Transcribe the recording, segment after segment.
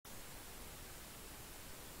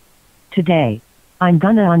Today, I'm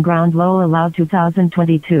gonna unground Lola Loud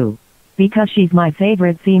 2022. Because she's my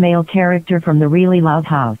favorite female character from the Really Loud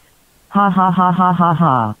house. Ha ha ha ha ha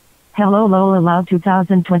ha. Hello Lola Loud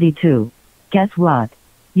 2022. Guess what?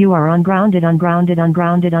 You are ungrounded, ungrounded,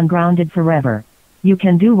 ungrounded, ungrounded forever. You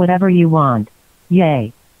can do whatever you want.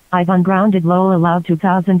 Yay. I've ungrounded Lola Loud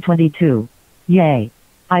 2022. Yay.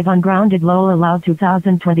 I've ungrounded Lola Loud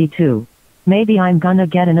 2022. Maybe I'm gonna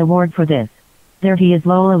get an award for this. There he is,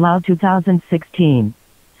 Lola Loud 2016.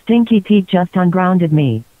 Stinky Pete just ungrounded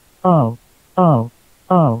me. Oh.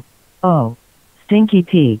 Stinky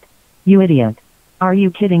Pete. You idiot. Are you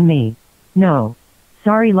kidding me? No.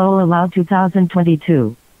 Sorry Lola Loud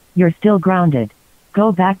 2022. You're still grounded.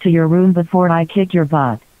 Go back to your room before I kick your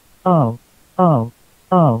butt. Oh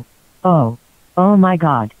my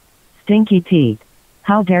god. Stinky Pete.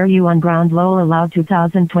 How dare you unground Lola Loud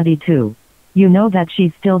 2022. You know that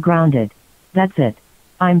she's still grounded. That's it.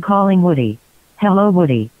 I'm calling Woody. Hello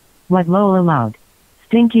Woody. What Lola Loud?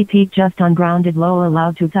 Stinky Pete just ungrounded Lola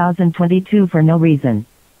Loud 2022 for no reason.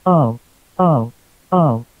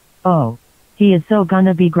 He is so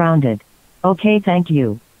gonna be grounded. Okay, thank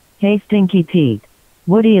you. Hey Stinky Pete.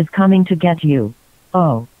 Woody is coming to get you.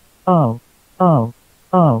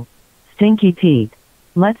 Stinky Pete.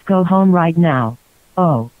 Let's go home right now.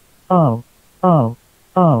 Oh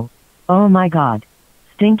my god.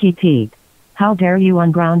 Stinky Pete. How dare you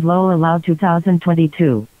unground Lola Loud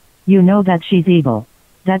 2022. You know that she's evil.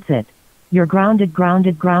 That's it. You're grounded,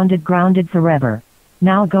 grounded, grounded, grounded forever.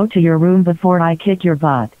 Now go to your room before I kick your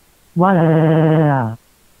butt. What?